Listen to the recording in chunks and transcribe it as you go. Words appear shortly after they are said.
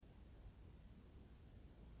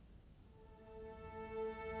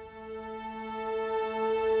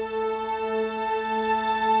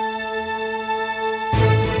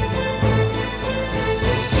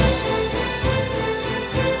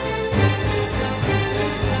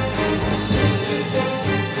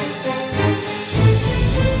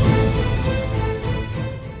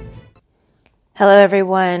Hello,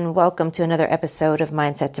 everyone. Welcome to another episode of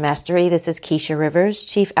Mindset to Mastery. This is Keisha Rivers,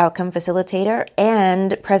 Chief Outcome Facilitator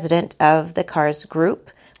and President of the CARS Group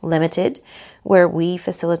Limited, where we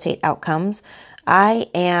facilitate outcomes. I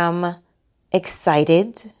am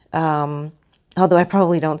excited, although I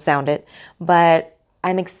probably don't sound it, but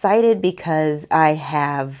I'm excited because I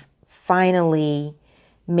have finally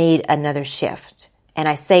made another shift. And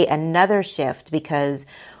I say another shift because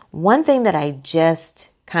one thing that I just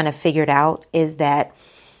kind of figured out is that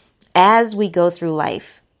as we go through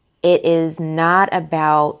life, it is not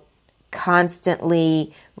about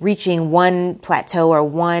constantly reaching one plateau or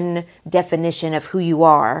one definition of who you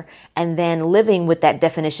are and then living with that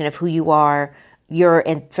definition of who you are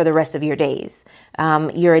for the rest of your days.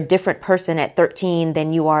 You're a different person at 13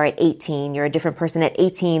 than you are at 18. You're a different person at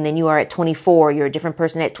 18 than you are at 24. You're a different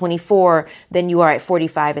person at 24 than you are at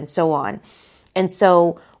 45, and so on. And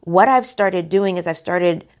so what I've started doing is I've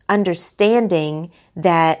started understanding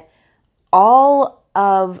that all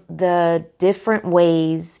of the different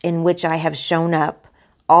ways in which I have shown up,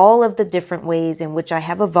 all of the different ways in which I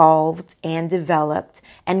have evolved and developed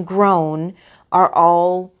and grown are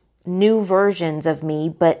all new versions of me,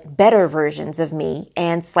 but better versions of me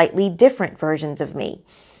and slightly different versions of me.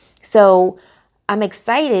 So I'm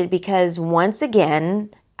excited because once again,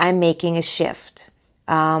 I'm making a shift.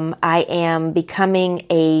 I am becoming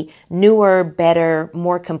a newer, better,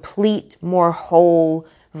 more complete, more whole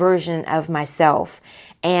version of myself.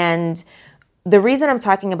 And the reason I'm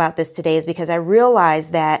talking about this today is because I realize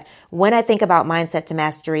that when I think about mindset to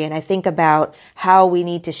mastery and I think about how we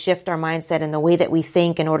need to shift our mindset and the way that we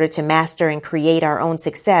think in order to master and create our own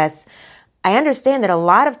success, I understand that a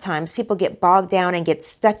lot of times people get bogged down and get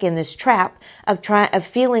stuck in this trap of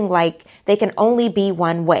feeling like they can only be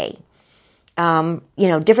one way.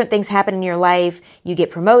 Different things happen in your life. You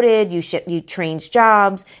get promoted, you change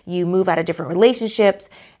jobs, you move out of different relationships.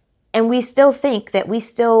 And we still think that we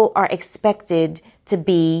still are expected to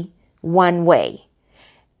be one way.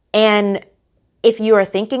 And if you are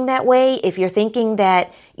thinking that way, if you're thinking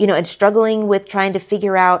that, and struggling with trying to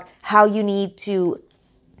figure out how you need to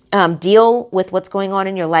deal with what's going on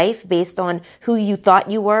in your life based on who you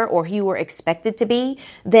thought you were or who you were expected to be,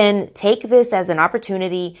 then take this as an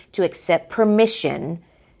opportunity to accept permission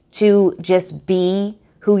to just be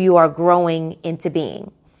who you are growing into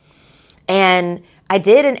being. And I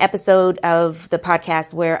did an episode of the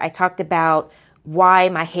podcast where I talked about why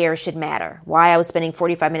my hair should matter, why I was spending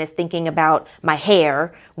 45 minutes thinking about my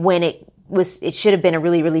hair when it should have been a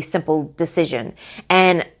really, really simple decision.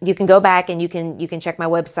 And you can go back and you can check my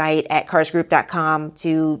website at carsgroup.com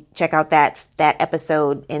to check out that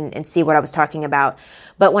episode and see what I was talking about.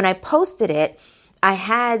 But when I posted it, I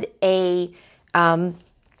had one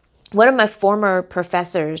of my former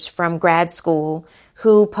professors from grad school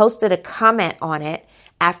who posted a comment on it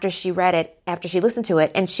after she read it, after she listened to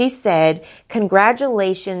it. And she said,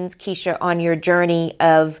 "Congratulations, Keisha, on your journey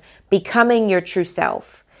of becoming your true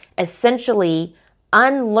self. Essentially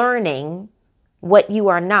unlearning what you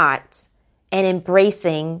are not and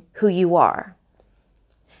embracing who you are."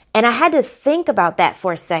 And I had to think about that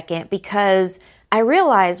for a second because I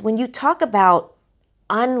realized when you talk about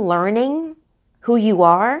unlearning who you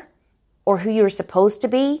are or who you're supposed to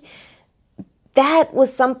be, that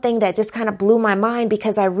was something that just kind of blew my mind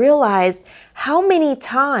because I realized how many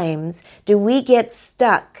times do we get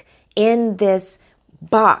stuck in this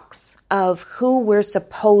box of who we're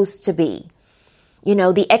supposed to be.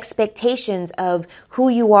 The expectations of who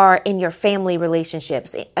you are in your family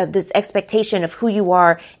relationships, of this expectation of who you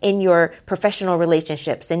are in your professional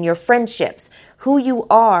relationships and your friendships, who you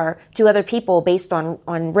are to other people based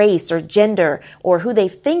on race or gender, or who they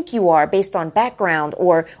think you are based on background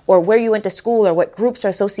or where you went to school or what groups or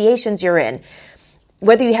associations you're in,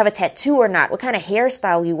 whether you have a tattoo or not, what kind of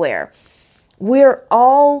hairstyle you wear. We're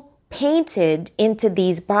all painted into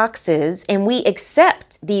these boxes and we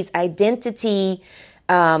accept these identity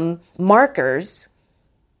markers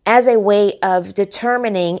as a way of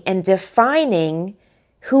determining and defining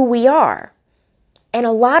who we are. And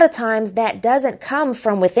a lot of times that doesn't come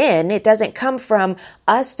from within. It doesn't come from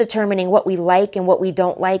us determining what we like and what we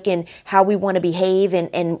don't like and how we want to behave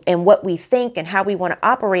and what we think and how we want to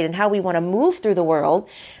operate and how we want to move through the world.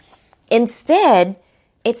 Instead,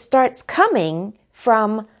 it starts coming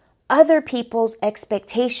from other people's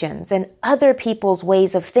expectations and other people's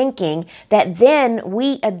ways of thinking that then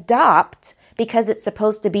we adopt because it's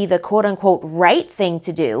supposed to be the quote unquote right thing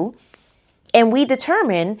to do. And we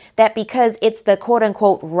determine that because it's the quote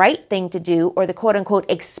unquote right thing to do or the quote unquote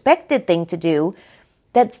expected thing to do,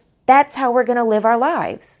 that's how we're going to live our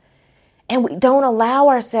lives. And we don't allow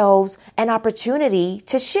ourselves an opportunity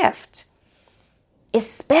to shift.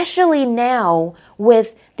 especially now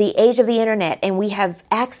with the age of the internet, and we have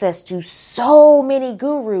access to so many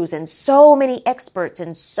gurus and so many experts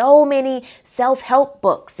and so many self-help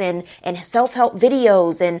books and self-help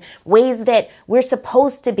videos and ways that we're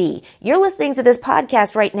supposed to be. You're listening to this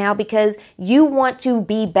podcast right now because you want to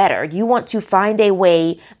be better. You want to find a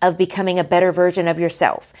way of becoming a better version of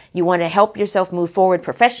yourself. You want to help yourself move forward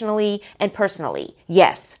professionally and personally.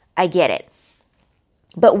 Yes, I get it.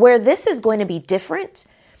 But where this is going to be different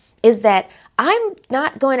is that I'm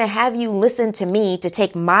not going to have you listen to me to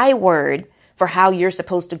take my word for how you're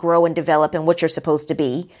supposed to grow and develop and what you're supposed to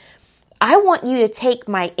be. I want you to take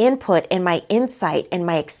my input and my insight and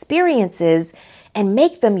my experiences and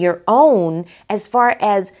make them your own as far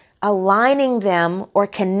as aligning them or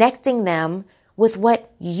connecting them with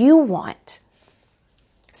what you want.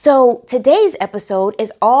 So today's episode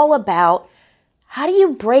is all about how do you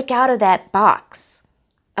break out of that box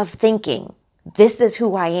of thinking, this is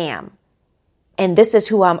who I am, and this is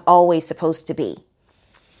who I'm always supposed to be.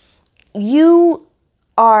 You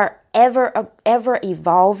are ever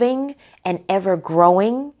evolving and ever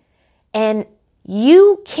growing, and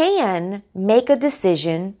you can make a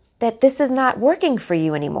decision that this is not working for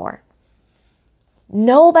you anymore.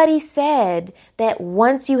 Nobody said that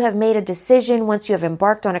once you have made a decision, once you have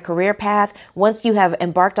embarked on a career path, once you have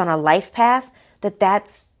embarked on a life path, that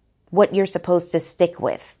that's what you're supposed to stick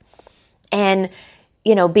with. And,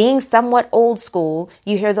 you know, being somewhat old school,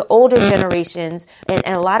 you hear the older generations and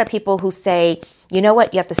a lot of people who say, you know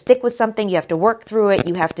what, you have to stick with something, you have to work through it,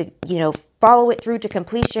 you have to, follow it through to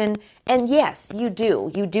completion. And yes, you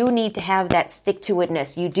do. You do need to have that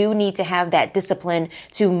stick-to-itness. You do need to have that discipline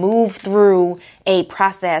to move through a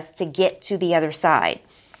process to get to the other side.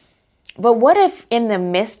 But what if in the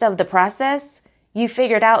midst of the process, you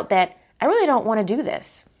figured out that I really don't want to do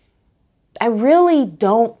this? I really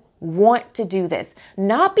don't want to do this.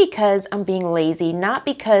 Not because I'm being lazy, not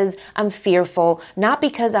because I'm fearful, not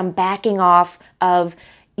because I'm backing off of,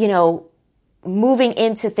 moving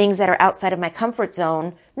into things that are outside of my comfort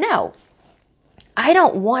zone. No, I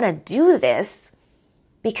don't want to do this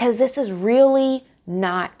because this is really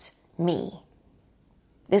not me.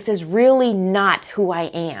 This is really not who I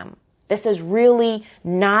am. This is really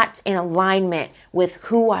not in alignment with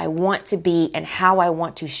who I want to be and how I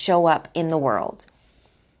want to show up in the world.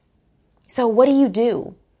 So what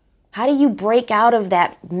do? How do you break out of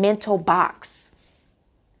that mental box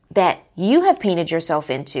that you have painted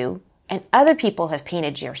yourself into and other people have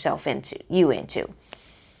painted you into?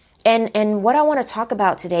 And what I want to talk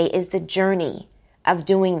about today is the journey of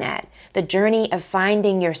doing that, the journey of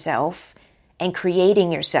finding yourself and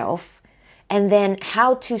creating yourself, and then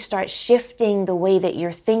how to start shifting the way that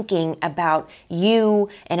you're thinking about you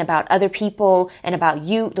and about other people and about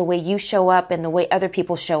you, the way you show up and the way other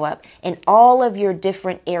people show up in all of your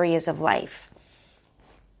different areas of life.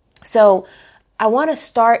 So I want to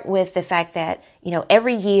start with the fact that,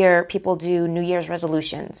 every year people do New Year's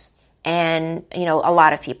resolutions, and, a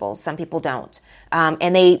lot of people, some people don't.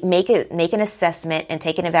 And they make an assessment and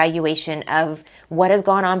take an evaluation of what has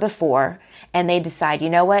gone on before. And they decide, you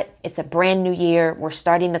know what? It's a brand new year. We're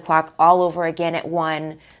starting the clock all over again at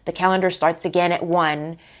 1. The calendar starts again at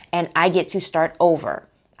 1, and I get to start over.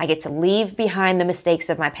 I get to leave behind the mistakes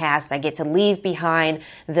of my past. I get to leave behind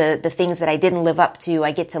the things that I didn't live up to.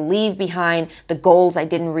 I get to leave behind the goals I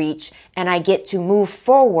didn't reach. And I get to move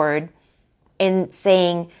forward in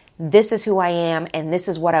saying, this is who I am, and this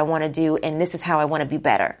is what I want to do, and this is how I want to be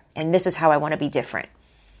better, and this is how I want to be different.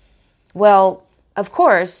 Well, of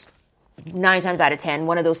course, 9 times out of 10,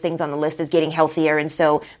 one of those things on the list is getting healthier. And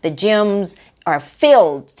so the gyms are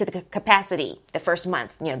filled to the capacity the first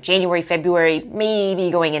month, January, February,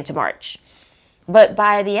 maybe going into March. But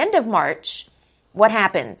by the end of March, what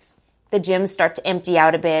happens? The gyms start to empty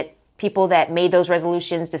out a bit. People that made those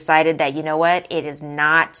resolutions decided that, you know what, it is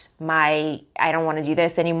not I don't want to do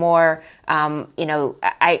this anymore.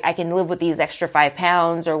 I can live with these extra 5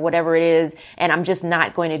 pounds or whatever it is, and I'm just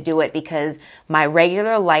not going to do it because my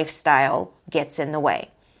regular lifestyle gets in the way.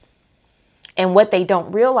 And what they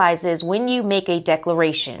don't realize is when you make a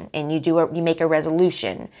declaration and you make a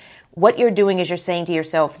resolution, what you're doing is you're saying to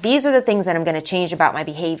yourself, these are the things that I'm going to change about my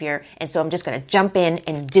behavior, and so I'm just going to jump in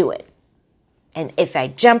and do it. And if I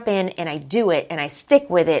jump in and I do it and I stick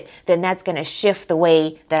with it, then that's going to shift the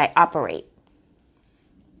way that I operate.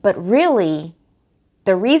 But really,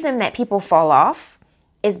 the reason that people fall off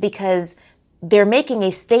is because they're making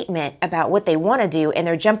a statement about what they want to do and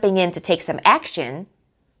they're jumping in to take some action,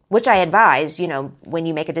 which I advise, when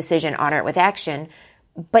you make a decision, honor it with action.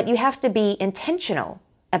 But you have to be intentional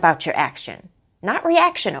about your action, not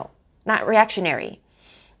reactionary.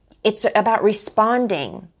 It's about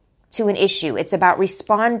responding to an issue. It's about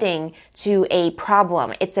responding to a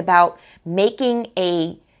problem. It's about making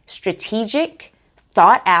a strategic,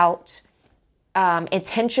 thought out,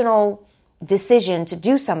 intentional decision to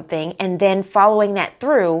do something and then following that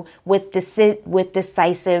through with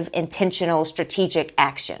decisive, intentional, strategic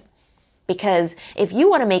action. Because if you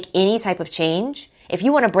want to make any type of change, if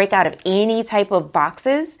you want to break out of any type of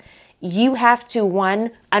boxes, you have to,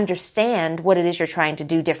 one, understand what it is you're trying to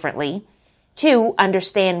do differently. Two,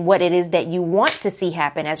 understand what it is that you want to see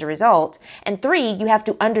happen as a result. And three, you have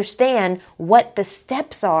to understand what the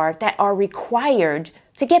steps are that are required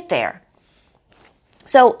to get there.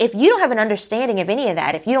 So if you don't have an understanding of any of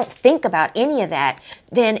that, if you don't think about any of that,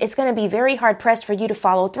 then it's going to be very hard pressed for you to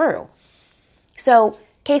follow through. So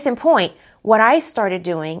case in point, what I started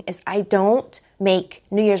doing is I don't make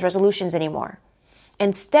New Year's resolutions anymore.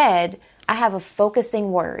 Instead, I have a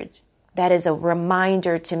focusing word that is a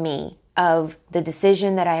reminder to me of the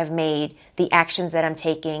decision that I have made, the actions that I'm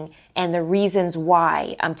taking, and the reasons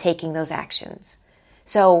why I'm taking those actions.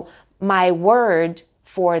 So my word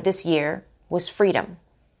for this year was freedom.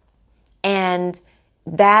 And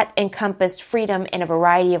that encompassed freedom in a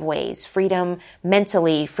variety of ways. Freedom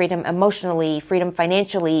mentally, freedom emotionally, freedom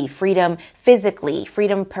financially, freedom physically,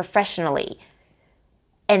 freedom professionally.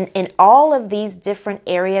 And in all of these different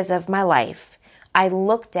areas of my life, I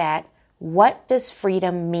looked at, what does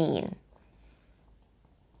freedom mean?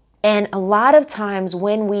 And a lot of times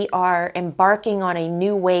when we are embarking on a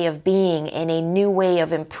new way of being and a new way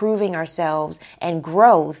of improving ourselves and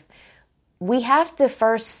growth, we have to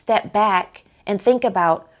first step back and think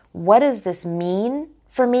about, what does this mean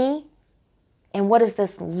for me? And what does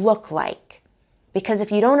this look like? Because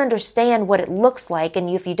if you don't understand what it looks like, and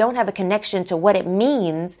if you don't have a connection to what it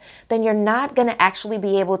means, then you're not going to actually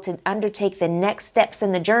be able to undertake the next steps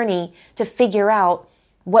in the journey to figure out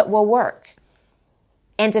what will work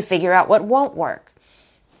and to figure out what won't work.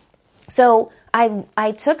 So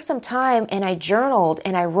I took some time and I journaled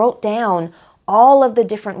and I wrote down all of the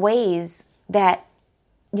different ways that,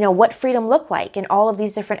 what freedom looked like in all of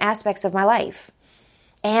these different aspects of my life.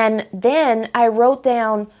 And then I wrote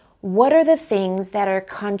down, what are the things that are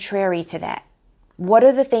contrary to that? What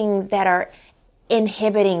are the things that are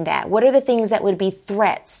inhibiting that? What are the things that would be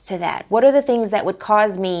threats to that? What are the things that would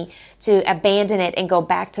cause me to abandon it and go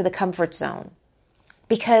back to the comfort zone?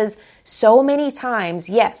 Because so many times,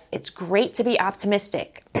 yes, it's great to be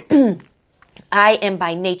optimistic. I am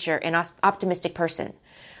by nature an optimistic person.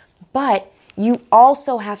 But you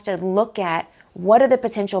also have to look at, what are the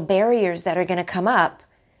potential barriers that are going to come up,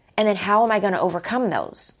 and then how am I going to overcome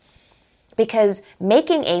those? Because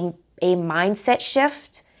making a mindset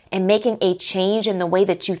shift and making a change in the way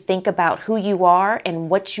that you think about who you are and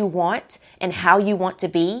what you want and how you want to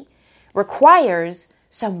be requires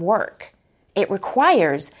some work. It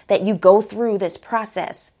requires that you go through this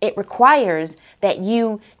process. It requires that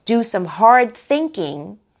you do some hard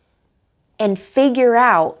thinking and figure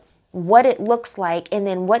out what it looks like, and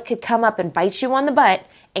then what could come up and bite you on the butt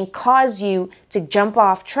and cause you to jump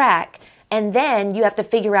off track. And then you have to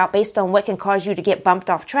figure out, based on what can cause you to get bumped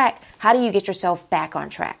off track, how do you get yourself back on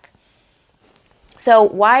track? So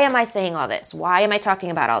why am I saying all this? Why am I talking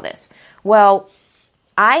about all this? Well,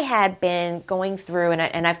 I had been going through,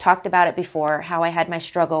 and I've talked about it before, how I had my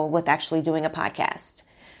struggle with actually doing a podcast.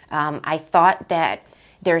 I thought that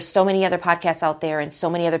there's so many other podcasts out there and so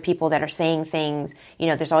many other people that are saying things.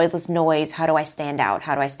 There's always this noise. How do I stand out?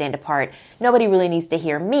 How do I stand apart? Nobody really needs to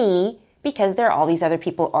hear me because there are all these other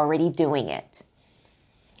people already doing it.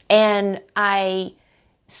 And I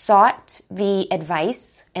sought the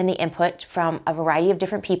advice and the input from a variety of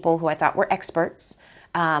different people who I thought were experts.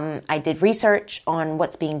 I did research on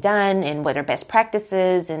what's being done and what are best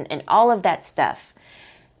practices and all of that stuff.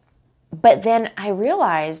 But then I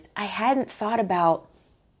realized I hadn't thought about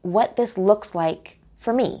what this looks like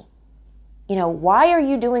for me. Why are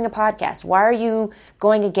you doing a podcast? Why are you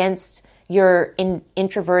going against your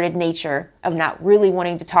introverted nature of not really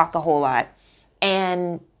wanting to talk a whole lot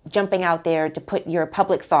and jumping out there to put your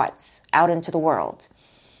public thoughts out into the world?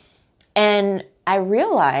 And I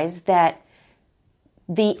realized that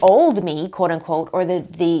the old me, quote unquote, or the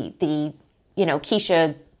Keisha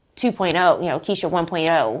 2.0, Keisha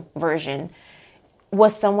 1.0 version,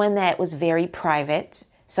 was someone that was very private,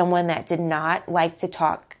 someone that did not like to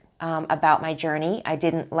talk about my journey. I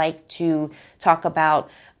didn't like to talk about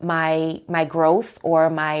my growth or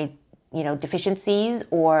my deficiencies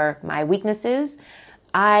or my weaknesses.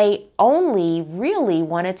 I only really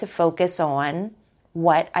wanted to focus on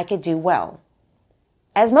what I could do well,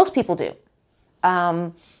 as most people do.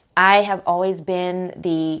 I have always been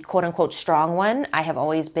the quote unquote strong one. I have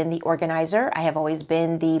always been the organizer. I have always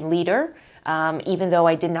been the leader, even though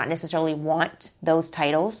I did not necessarily want those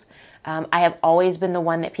titles. I have always been the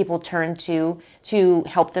one that people turn to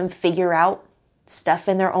help them figure out stuff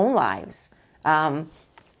in their own lives.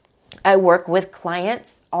 I work with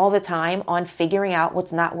clients all the time on figuring out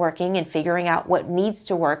what's not working and figuring out what needs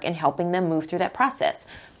to work and helping them move through that process.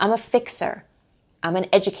 I'm a fixer. I'm an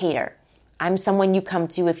educator. I'm someone you come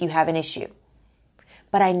to if you have an issue.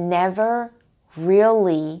 But I never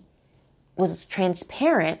really was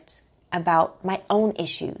transparent about my own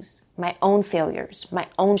issues, my own failures, my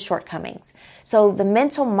own shortcomings. So the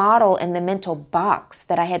mental model and the mental box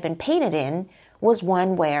that I had been painted in was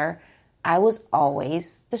one where I was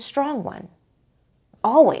always the strong one.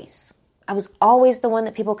 Always. I was always the one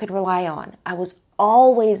that people could rely on. I was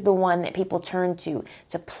always the one that people turned to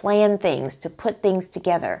plan things, to put things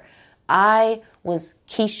together. I was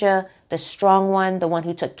Keisha, the strong one, the one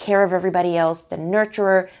who took care of everybody else, the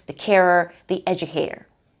nurturer, the carer, the educator.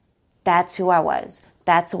 That's who I was.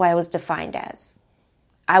 That's who I was defined as.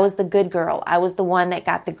 I was the good girl. I was the one that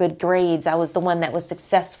got the good grades. I was the one that was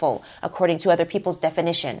successful according to other people's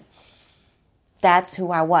definition. That's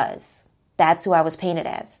who I was. That's who I was painted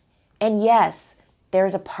as. And yes,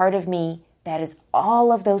 there's a part of me that is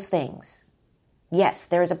all of those things. Yes,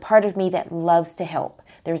 there is a part of me that loves to help.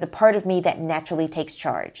 There's a part of me that naturally takes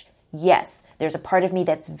charge. Yes, there's a part of me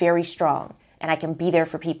that's very strong and I can be there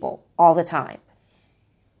for people all the time.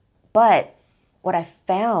 But what I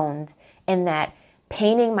found in that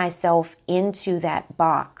painting myself into that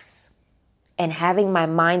box and having my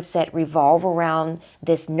mindset revolve around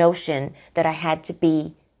this notion that I had to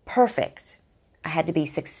be perfect, I had to be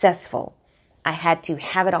successful, I had to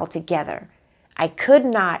have it all together. I could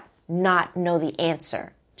not know the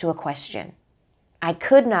answer to a question. I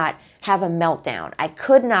could not have a meltdown. I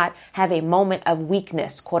could not have a moment of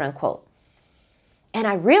weakness, quote unquote. And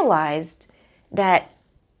I realized that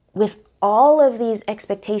with all of these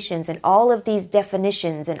expectations and all of these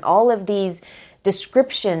definitions and all of these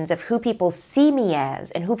descriptions of who people see me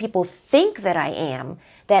as and who people think that I am,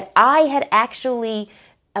 that I had actually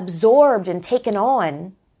absorbed and taken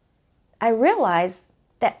on, I realized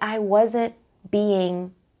that I wasn't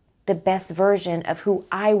being the best version of who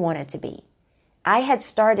I wanted to be. I had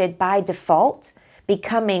started by default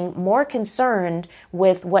becoming more concerned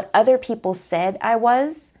with what other people said I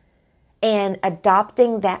was and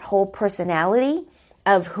adopting that whole personality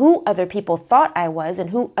of who other people thought I was and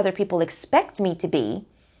who other people expect me to be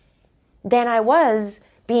than I was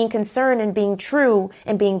being concerned and being true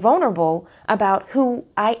and being vulnerable about who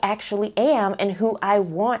I actually am and who I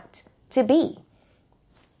want to be.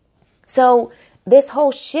 So this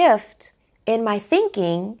whole shift in my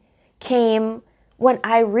thinking came when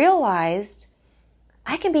I realized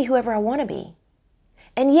I can be whoever I want to be.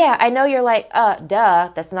 And yeah, I know you're like,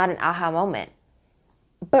 duh, that's not an aha moment.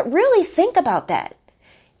 But really think about that.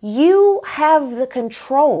 You have the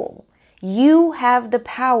control. You have the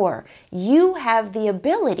power. You have the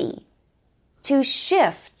ability to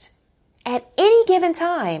shift at any given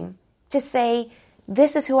time to say,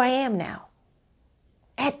 this is who I am now.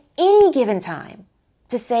 At any given time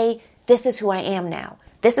to say, this is who I am now.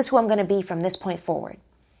 This is who I'm going to be from this point forward.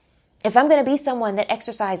 If I'm going to be someone that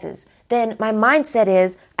exercises, then my mindset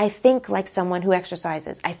is I think like someone who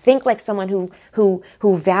exercises. I think like someone who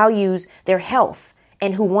values their health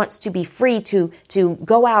and who wants to be free to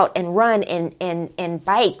go out and run and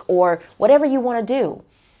bike or whatever you want to do.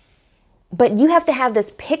 But you have to have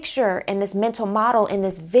this picture and this mental model and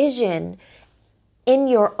this vision in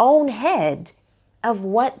your own head of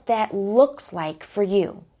what that looks like for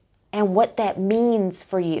you and what that means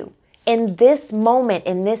for you in this moment,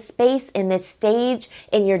 in this space, in this stage,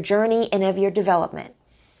 in your journey and of your development.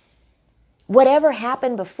 Whatever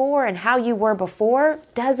happened before and how you were before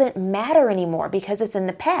doesn't matter anymore because it's in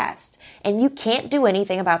the past. And you can't do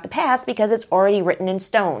anything about the past because it's already written in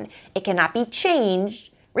stone. It cannot be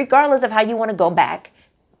changed regardless of how you want to go back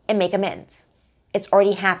and make amends. It's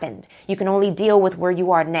already happened. You can only deal with where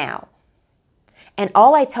you are now. And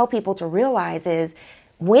all I tell people to realize is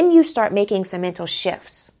when you start making some mental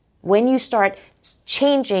shifts, when you start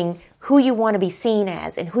changing who you want to be seen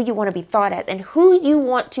as and who you want to be thought as and who you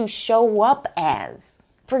want to show up as,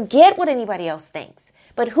 forget what anybody else thinks,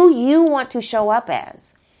 but who you want to show up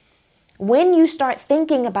as. When you start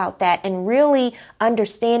thinking about that and really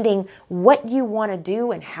understanding what you want to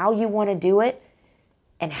do and how you want to do it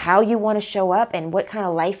and how you want to show up and what kind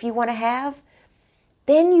of life you want to have,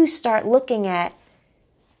 then you start looking at,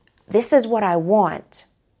 this is what I want.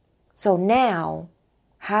 So now,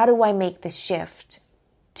 how do I make the shift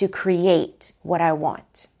to create what I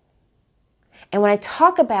want? And when I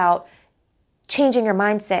talk about changing your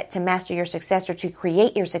mindset to master your success or to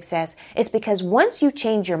create your success, it's because once you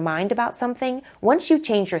change your mind about something, once you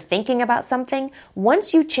change your thinking about something,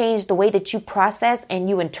 once you change the way that you process and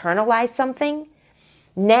you internalize something,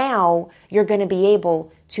 now you're going to be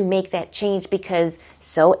able to make that change, because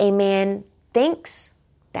so a man thinks,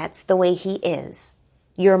 that's the way he is.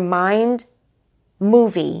 Your mind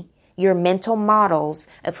movie, your mental models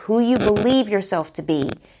of who you believe yourself to be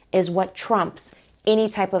is what trumps any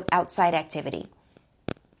type of outside activity,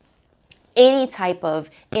 any type of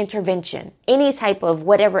intervention, any type of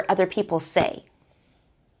whatever other people say.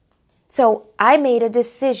 So I made a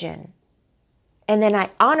decision, and then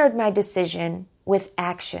I honored my decision with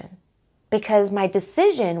action, because my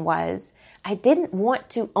decision was I didn't want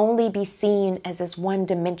to only be seen as this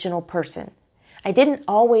one-dimensional person. I didn't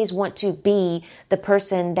always want to be the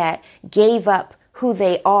person that gave up who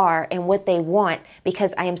they are and what they want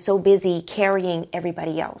because I am so busy carrying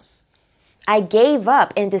everybody else. I gave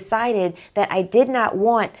up and decided that I did not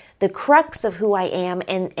want the crux of who I am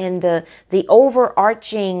and the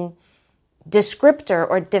overarching descriptor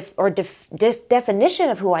or definition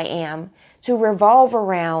of who I am to revolve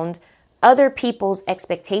around other people's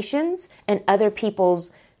expectations and other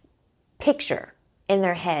people's picture in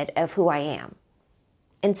their head of who I am.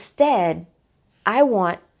 Instead, I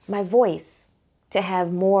want my voice to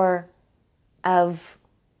have more of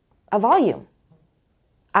a volume.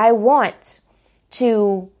 I want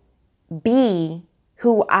to be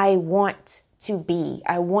who I want to be.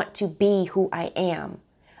 I want to be who I am.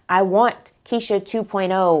 I want Keisha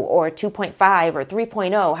 2.0 or 2.5 or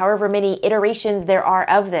 3.0, however many iterations there are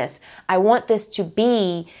of this. I want this to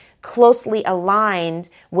be closely aligned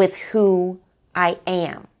with who I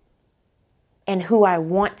am and who I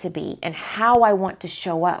want to be and how I want to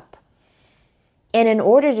show up. And in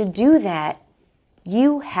order to do that,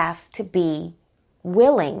 you have to be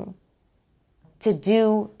willing to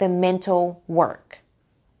do the mental work,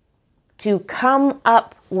 to come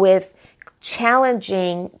up with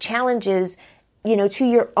challenges, to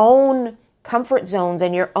your own comfort zones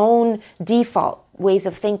and your own default ways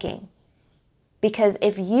of thinking. Because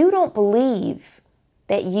if you don't believe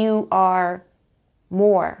that you are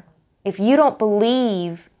more, if you don't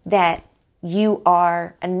believe that you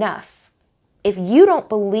are enough, if you don't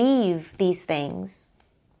believe these things,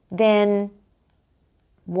 then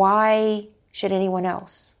why should anyone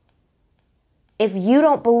else? If you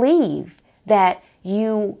don't believe that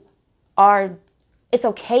it's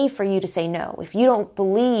okay for you to say no, if you don't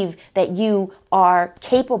believe that you are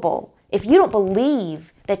capable, if you don't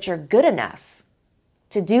believe that you're good enough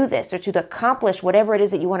to do this or to accomplish whatever it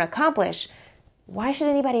is that you want to accomplish, why should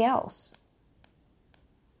anybody else?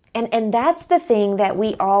 And that's the thing that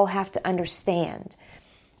we all have to understand.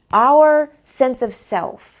 Our sense of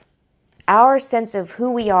self, our sense of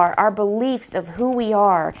who we are, our beliefs of who we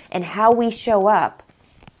are and how we show up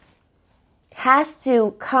has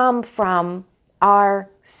to come from our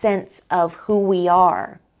sense of who we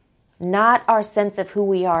are, not our sense of who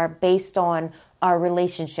we are based on our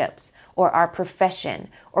relationships or our profession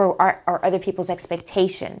or other people's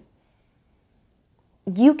expectation.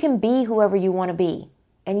 You can be whoever you want to be.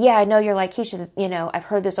 And yeah, I know you're like, Keisha, I've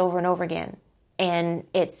heard this over and over again and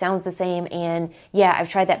it sounds the same. And yeah, I've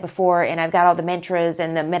tried that before and I've got all the mantras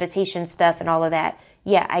and the meditation stuff and all of that.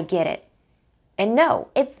 Yeah, I get it. And no,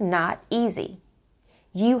 it's not easy.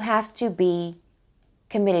 You have to be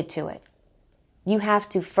committed to it. You have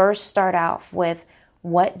to first start off with,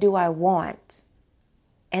 what do I want?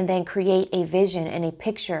 And then create a vision and a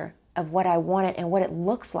picture of what I want it and what it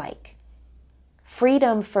looks like.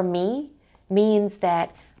 Freedom for me means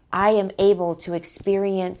that I am able to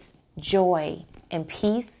experience joy and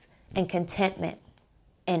peace and contentment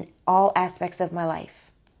in all aspects of my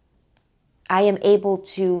life. I am able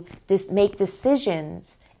to make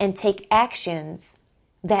decisions and take actions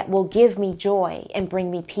that will give me joy and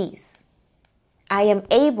bring me peace. I am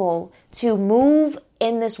able to move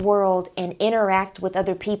in this world and interact with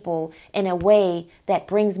other people in a way that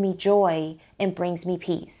brings me joy and brings me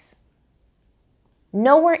peace.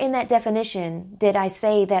 Nowhere in that definition did I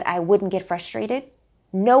say that I wouldn't get frustrated.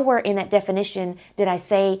 Nowhere in that definition did I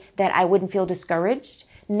say that I wouldn't feel discouraged.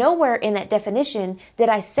 Nowhere in that definition did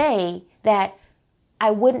I say that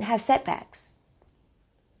I wouldn't have setbacks.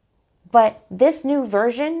 But this new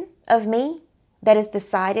version of me that has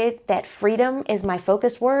decided that freedom is my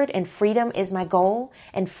focus word and freedom is my goal,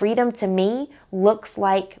 and freedom to me looks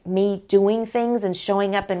like me doing things and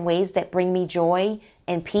showing up in ways that bring me joy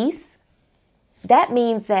and peace, that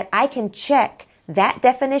means that I can check that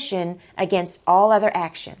definition against all other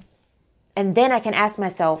action. And then I can ask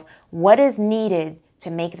myself, what is needed to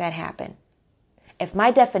make that happen? If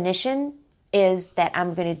my definition is that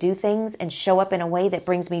I'm going to do things and show up in a way that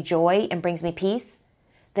brings me joy and brings me peace,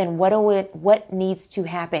 then what needs to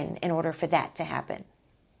happen in order for that to happen?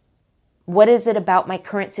 What is it about my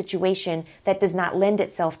current situation that does not lend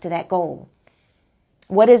itself to that goal?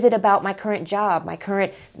 What is it about my current job, my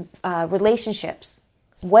current relationships?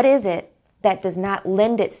 What is it that does not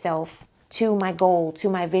lend itself to my goal, to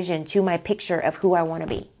my vision, to my picture of who I want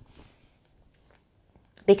to be?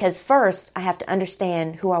 Because first, I have to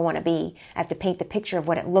understand who I want to be. I have to paint the picture of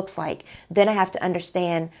what it looks like. Then I have to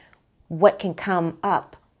understand what can come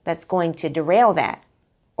up that's going to derail that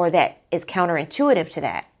or that is counterintuitive to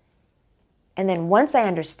that. And then once I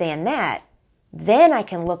understand that, then I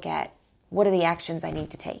can look at what are the actions I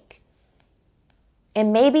need to take.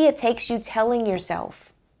 And maybe it takes you telling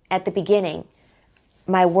yourself at the beginning,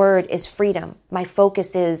 my word is freedom. My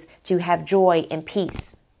focus is to have joy and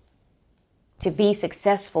peace, to be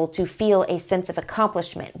successful, to feel a sense of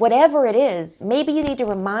accomplishment. Whatever it is, maybe you need to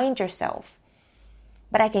remind yourself.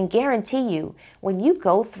 But I can guarantee you, when you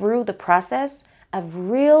go through the process of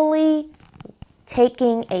really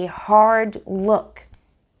taking a hard look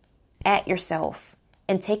at yourself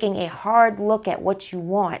and taking a hard look at what you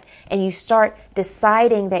want, and you start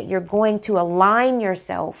deciding that you're going to align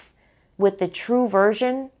yourself with the true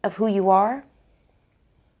version of who you are,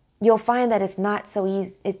 you'll find that it's not so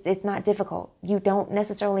easy. It's not difficult. You don't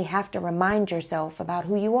necessarily have to remind yourself about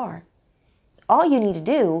who you are. All you need to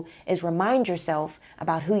do is remind yourself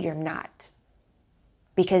about who you're not.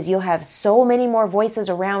 Because you'll have so many more voices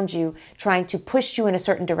around you trying to push you in a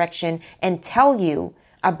certain direction and tell you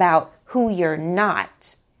about who you're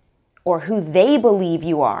not or who they believe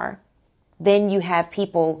you are. Then you have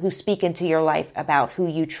people who speak into your life about who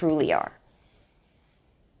you truly are.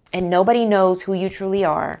 And nobody knows who you truly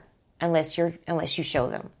are unless you show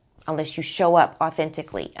them, unless you show up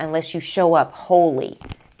authentically, unless you show up wholly,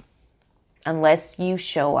 unless you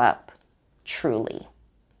show up truly.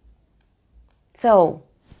 So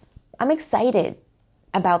I'm excited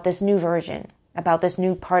about this new version, about this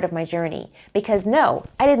new part of my journey, because no,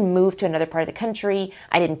 I didn't move to another part of the country.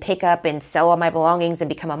 I didn't pick up and sell all my belongings and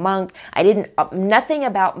become a monk. Nothing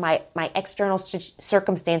about my external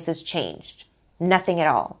circumstances changed. Nothing at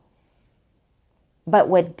all. But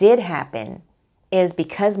what did happen is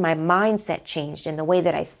because my mindset changed in the way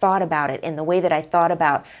that I thought about it, in the way that I thought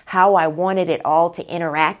about how I wanted it all to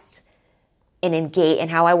interact and engage,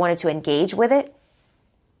 and how I wanted to engage with it,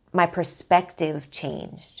 my perspective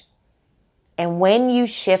changed. And when you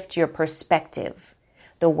shift your perspective,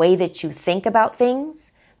 the way that you think about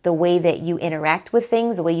things, the way that you interact with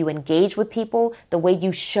things, the way you engage with people, the way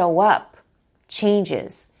you show up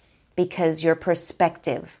changes because your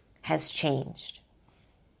perspective has changed.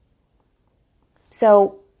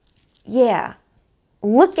 So, yeah,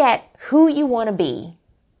 look at who you want to be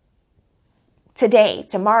today,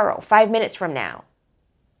 tomorrow, 5 minutes from now,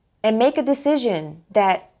 and make a decision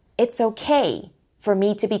that it's okay for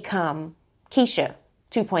me to become Keisha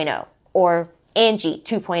 2.0 or Angie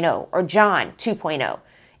 2.0 or John 2.0.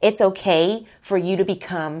 It's okay for you to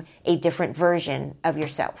become a different version of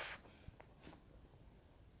yourself.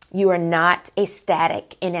 You are not a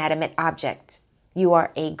static, inanimate object. You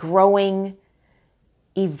are a growing,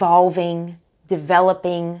 evolving,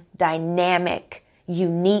 developing, dynamic,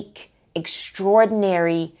 unique,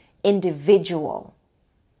 extraordinary individual.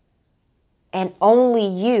 And only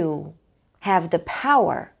you have the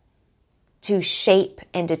power to shape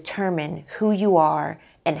and determine who you are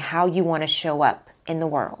and how you want to show up in the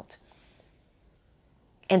world.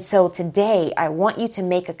 And so today, I want you to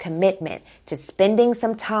make a commitment to spending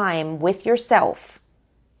some time with yourself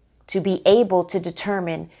to be able to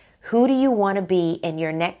determine who do you want to be in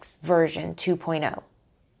your next version 2.0?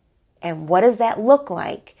 And what does that look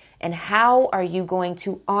like? And how are you going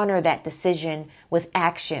to honor that decision with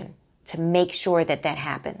action to make sure that that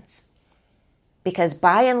happens? Because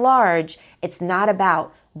by and large, it's not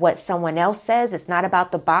about what someone else says. It's not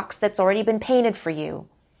about the box that's already been painted for you.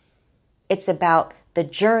 It's about the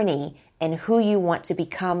journey and who you want to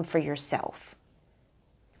become for yourself.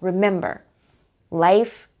 Remember,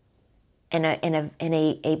 life and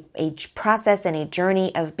a process and a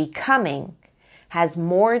journey of becoming has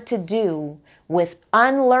more to do with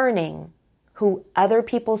unlearning who other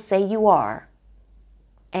people say you are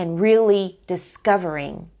and really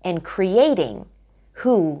discovering and creating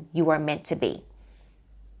who you are meant to be.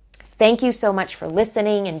 Thank you so much for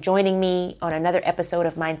listening and joining me on another episode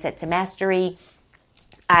of Mindset to Mastery.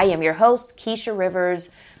 I am your host, Keisha Rivers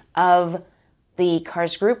of the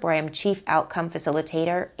CARS Group, where I am Chief Outcome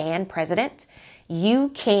Facilitator and President. you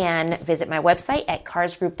can visit my website at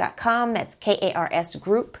karsgroup.com. That's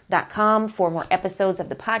KARSgroup.com for more episodes of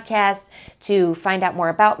the podcast, to find out more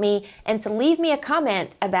about me, and to leave me a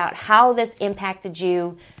comment about how this impacted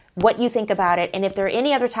you, what you think about it, and if there are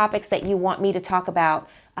any other topics that you want me to talk about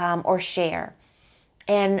or share.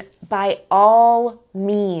 And by all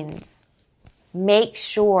means, make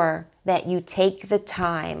sure that you take the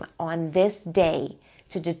time on this day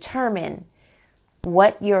to determine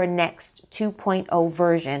what your next 2.0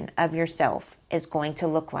 version of yourself is going to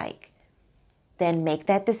look like. Then make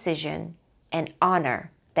that decision and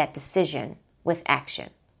honor that decision with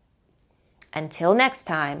action. Until next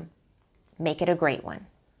time, make it a great one.